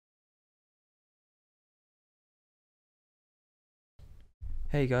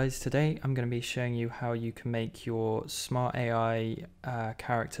Hey guys, today I'm going to be showing you how you can make your smart AI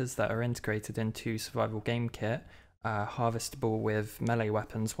characters that are integrated into Survival Game Kit harvestable with melee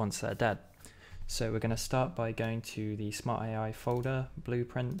weapons once they're dead. So we're going to start by going to the Smart AI folder,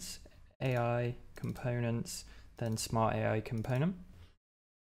 Blueprints, AI, Components, then Smart AI Component.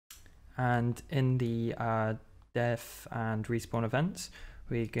 And in the death and respawn events,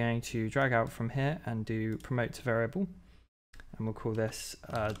 we're going to drag out from here and do Promote to Variable. And we'll call this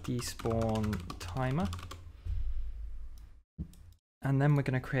despawn timer. And then we're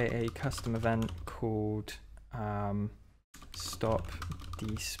going to create a custom event called stop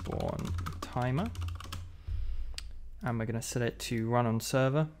despawn timer. And we're going to set it to run on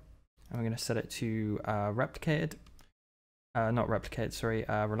server. And we're going to set it to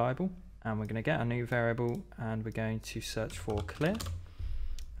reliable. And we're going to get a new variable and we're going to search for clear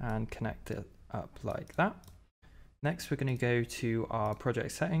and connect it up like that. Next, we're going to go to our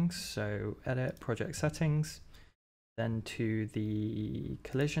project settings, so edit project settings, then to the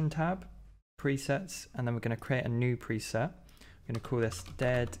collision tab, presets, and then we're going to create a new preset. We're going to call this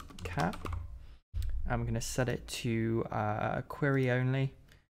dead cap, and we're going to set it to query only,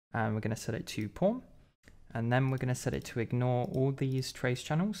 and we're going to set it to pawn, and then we're going to set it to ignore all these trace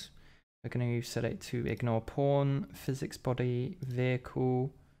channels. We're going to set it to ignore pawn, physics body,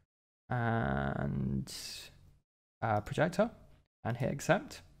 vehicle, and projector, and hit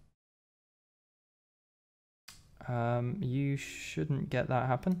accept. You shouldn't get that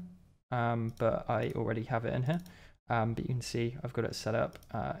happen, but I already have it in here. But you can see I've got it set up,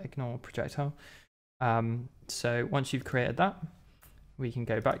 ignore projectile. So once you've created that, we can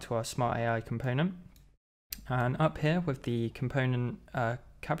go back to our Smart AI component, and up here with the component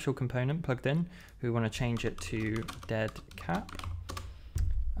capsule component plugged in, we want to change it to dead cap.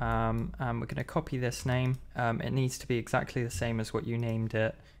 And we're going to copy this name. It needs to be exactly the same as what you named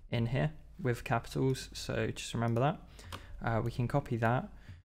it in here with capitals, so just remember that. We can copy that,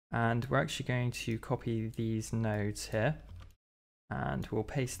 and we're actually going to copy these nodes here, and we'll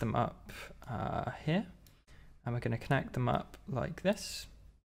paste them up here, and we're going to connect them up like this.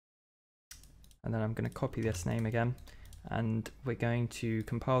 And then I'm going to copy this name again, and we're going to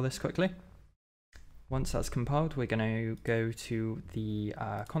compile this quickly. Once that's compiled, we're going to go to the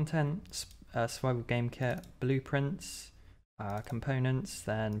content, survival game kit, blueprints, components,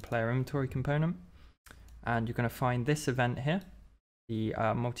 then player inventory component. And you're going to find this event here, the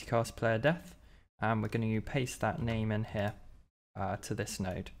multicast player death. And we're going to paste that name in here to this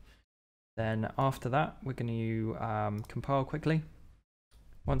node. Then after that, we're going to compile quickly.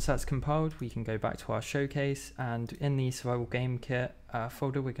 Once that's compiled, we can go back to our showcase, and in the survival game kit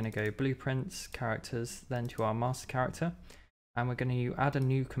folder, we're going to go blueprints, characters, then to our master character, and we're going to add a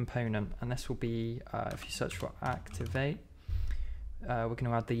new component, and this will be, if you search for activate, we're going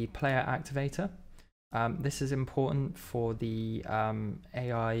to add the player activator. This is important for the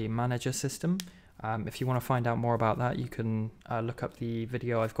AI manager system. If you want to find out more about that, you can look up the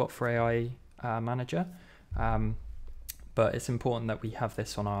video I've got for AI manager. But it's important that we have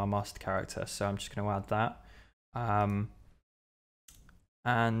this on our master character, so I'm just going to add that.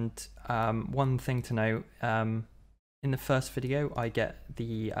 One thing to note, in the first video I get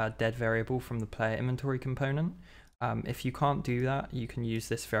the dead variable from the player inventory component. If you can't do that, you can use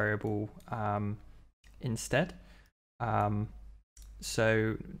this variable instead.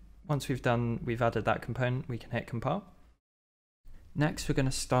 So once we've added that component, we can hit compile. Next, we're going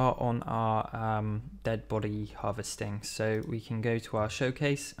to start on our dead body harvesting. So we can go to our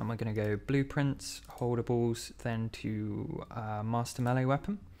showcase, and we're going to go blueprints, holdables, then to master melee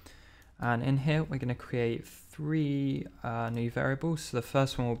weapon. And in here, we're going to create 3 new variables. So the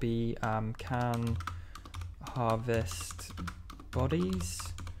first one will be can harvest bodies,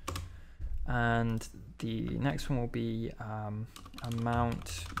 and the next one will be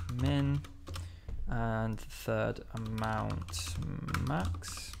amount min, and the third amount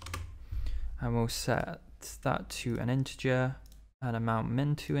max, and we'll set that to an integer and amount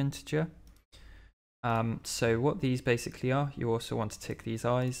min to integer. So what these basically are, you also want to tick these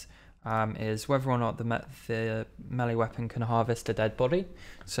eyes, is whether or not the melee weapon can harvest a dead body.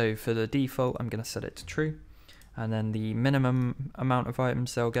 So for the default, I'm going to set it to true, and then the minimum amount of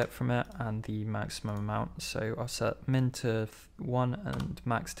items they'll get from it and the maximum amount. So I'll set min to 1 and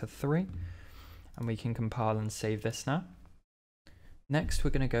max to 3. And we can compile and save this now. Next, we're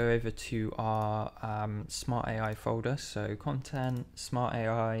going to go over to our Smart AI folder. So content, Smart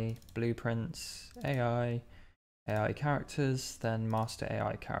AI, blueprints, AI, AI characters, then master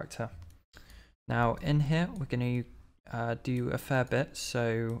AI character. Now in here, we're going to do a fair bit.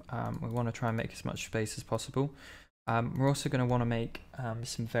 So we want to try and make as much space as possible. We're also going to want to make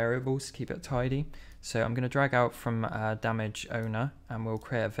some variables to keep it tidy. So I'm going to drag out from damage owner, and we'll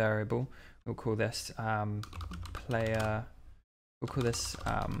create a variable. We'll call this player. We'll call this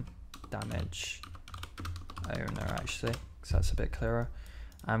damage owner, actually, because that's a bit clearer.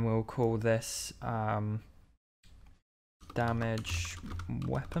 And we'll call this damage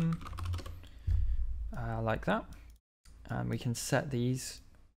weapon, like that. And we can set these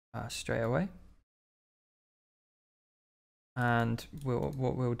straight away. And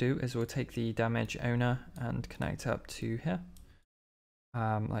what we'll do is we'll take the damage owner and connect up to here,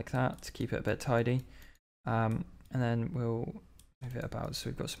 like that, to keep it a bit tidy. And then we'll move it about so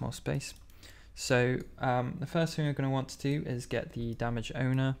we've got some more space. So the first thing we're going to want to do is get the damage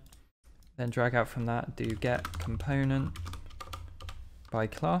owner, then drag out from that, do get component by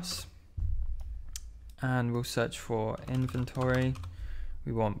class, and we'll search for inventory.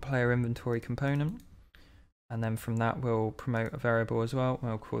 We want player inventory component. And then from that, we'll promote a variable as well.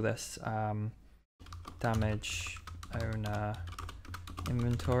 We'll call this damage owner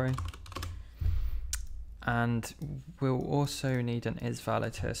inventory. And we'll also need an is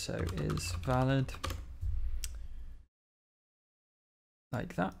valid here. So is valid,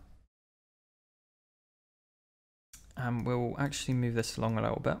 like that. And we'll actually move this along a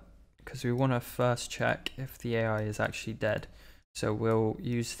little bit because we want to first check if the AI is actually dead. So we'll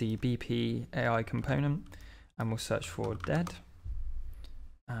use the BP AI component. And we'll search for dead,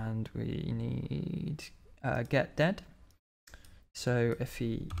 and we need get dead. So if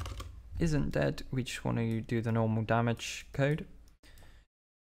he isn't dead, we just want to do the normal damage code.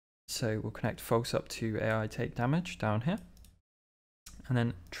 So we'll connect false up to AI take damage down here, and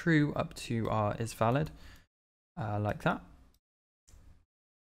then true up to our is valid, like that.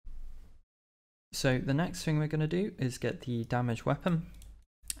 So the next thing we're going to do is get the damage weapon.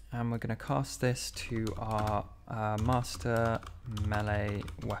 And we're going to cast this to our master melee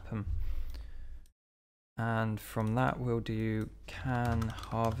weapon. And from that, we'll do can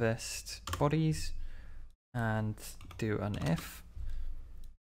harvest bodies and do an if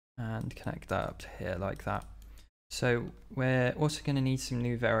and connect that up to here like that. So we're also going to need some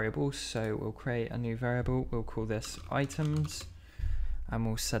new variables. So we'll create a new variable. We'll call this items, and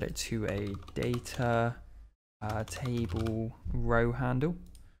we'll set it to a data table row handle.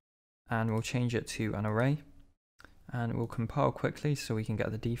 And we'll change it to an array, and we'll compile quickly so we can get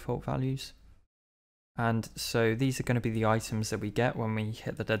the default values. And so these are going to be the items that we get when we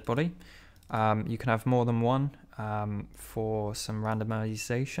hit the dead body. You can have more than one for some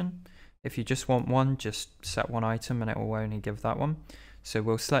randomization. If you just want one, just set one item and it will only give that one. So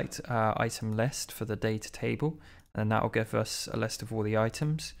we'll select item list for the data table, and that will give us a list of all the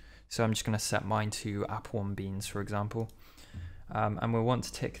items. So I'm just going to set mine to apple and beans, for example. And we'll want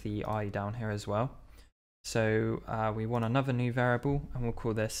to tick the I down here as well. So we want another new variable, and we'll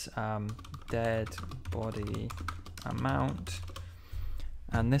call this dead body amount.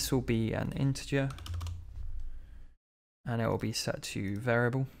 And this will be an integer, and it will be set to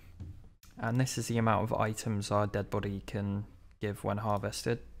variable. And this is the amount of items our dead body can give when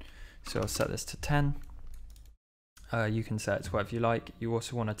harvested. So I'll set this to 10. You can set it to whatever you like. You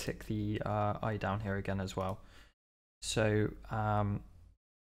also want to tick the I down here again as well. So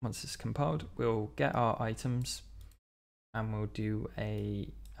once it's compiled, we'll get our items, and we'll do a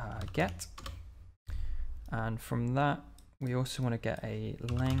get. And from that, we also want to get a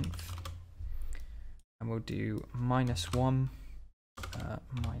length, and we'll do -1,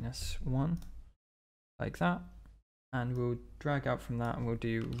 -1, like that. And we'll drag out from that, and we'll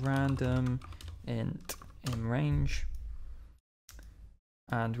do random int in range.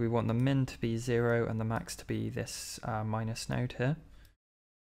 And we want the min to be 0 and the max to be this minus node here.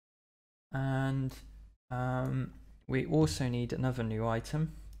 And we also need another new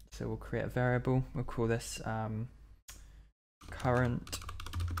item. So we'll create a variable. We'll call this current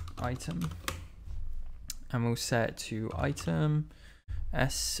item. And we'll set it to item,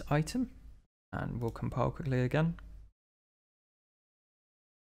 s item. And we'll compile quickly again.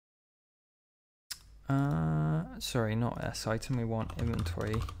 Sorry, not s item, we want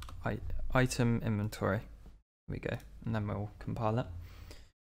inventory, item inventory. Here we go, and then we'll compile it.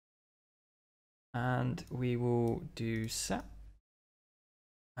 And we will do set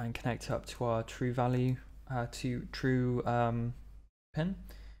and connect up to our true value, to true pin.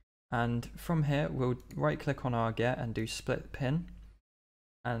 And from here, we'll right click on our get and do split pin.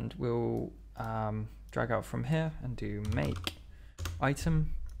 And we'll drag out from here and do make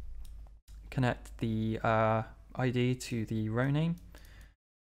item. Connect the ID to the row name,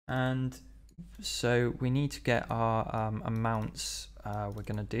 and so we need to get our amounts we're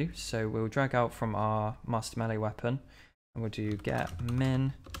going to do. So we'll drag out from our master melee weapon, and we'll do get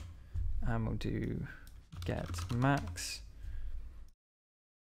min, and we'll do get max,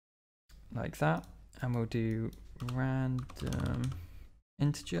 like that, and we'll do random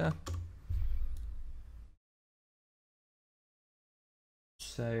integer.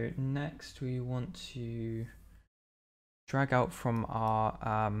 So next we want to drag out from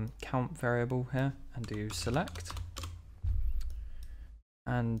our count variable here and do select,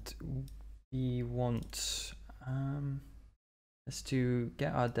 and we want let's do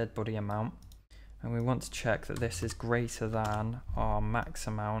get our dead body amount, and we want to check that this is greater than our max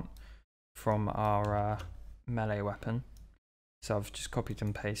amount from our melee weapon. So I've just copied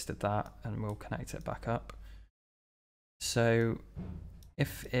and pasted that, and we'll connect it back up. So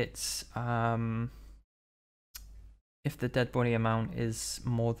if it's if the dead body amount is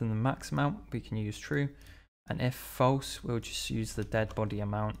more than the max amount, we can use true, and if false, we'll just use the dead body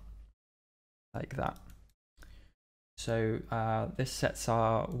amount, like that. So this sets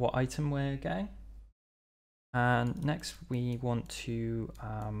our what item we're getting, and next we want to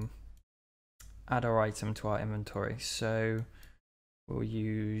add our item to our inventory. So we'll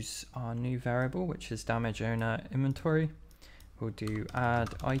use our new variable, which is damage owner inventory. We'll do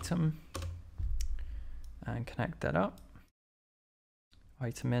add item and connect that up,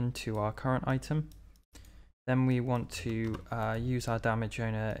 item into our current item. Then we want to use our damage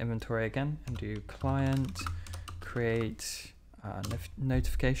owner inventory again and do client create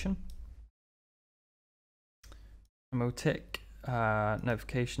notification, and we'll tick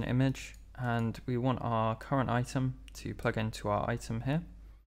notification image, and we want our current item to plug into our item here.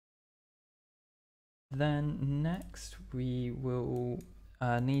 Then next we will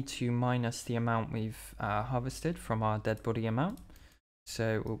need to minus the amount we've harvested from our dead body amount.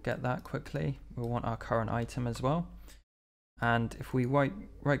 So we'll get that quickly. We'll want our current item as well. And if we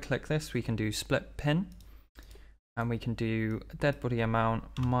right click this, we can do split pin, and we can do dead body amount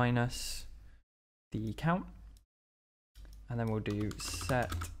minus the count. And then we'll do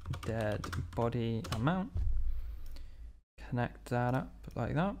set dead body amount, connect that up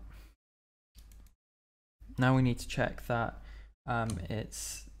like that. Now we need to check that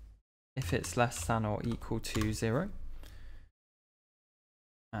if it's less than or equal to 0.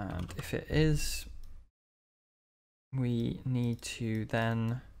 And if it is, we need to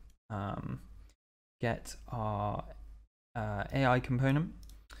then get our AI component,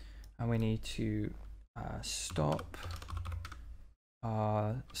 and we need to stop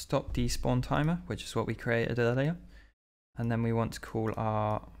despawn timer, which is what we created earlier. And then we want to call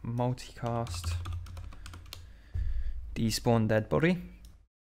our multicast despawn dead body,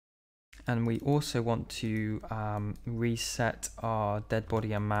 and we also want to reset our dead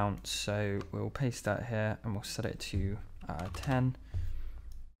body amount. So we'll paste that here, and we'll set it to 10,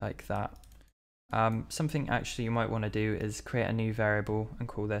 like that. Something actually you might want to do is create a new variable and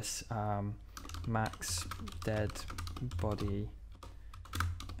call this max dead body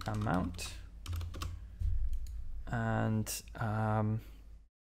amount, and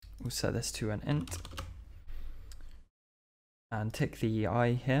we'll set this to an int, and tick the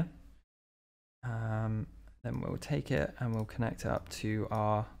I here. Then we'll take it and we'll connect it up to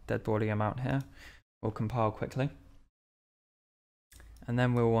our dead body amount here. We'll compile quickly, and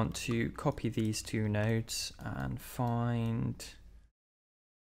then we'll want to copy these two nodes and find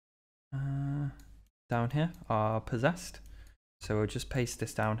down here our possessed. So we'll just paste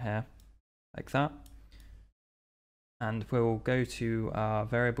this down here like that, and we'll go to our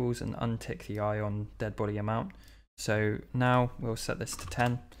variables and untick the I on dead body amount. So now we'll set this to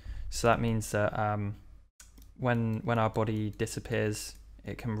 10. So that means that when our body disappears,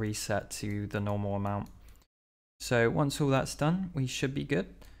 it can reset to the normal amount. So once all that's done, we should be good.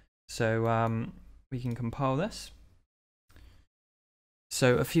 So we can compile this.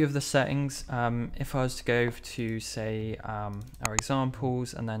 So a few of the settings, if I was to go to say our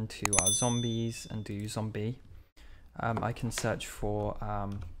examples and then to our zombies and do zombie, I can search for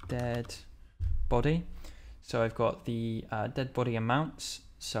dead body. So I've got the dead body amounts,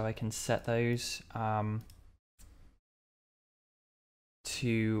 so I can set those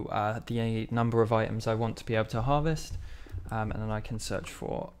to the number of items I want to be able to harvest, and then I can search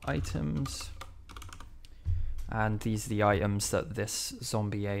for items, and these are the items that this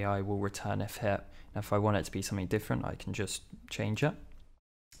zombie AI will return if hit. And if I want it to be something different, I can just change it.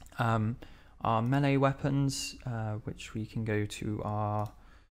 Our melee weapons, which we can go to our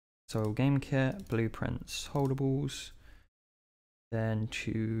soil game kit, blueprints, holdables, then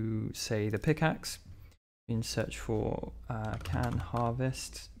to say the pickaxe, we can search for can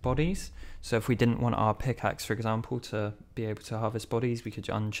harvest bodies. So if we didn't want our pickaxe, for example, to be able to harvest bodies, we could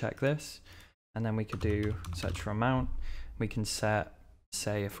uncheck this, and then we could do search for amount. We can set,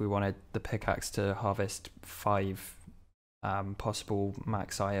 say, if we wanted the pickaxe to harvest 5 possible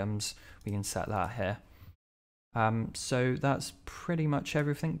max items, we can set that here. So that's pretty much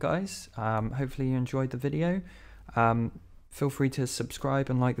everything, guys. Hopefully you enjoyed the video. Feel free to subscribe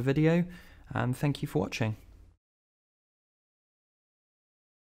and like the video, and thank you for watching.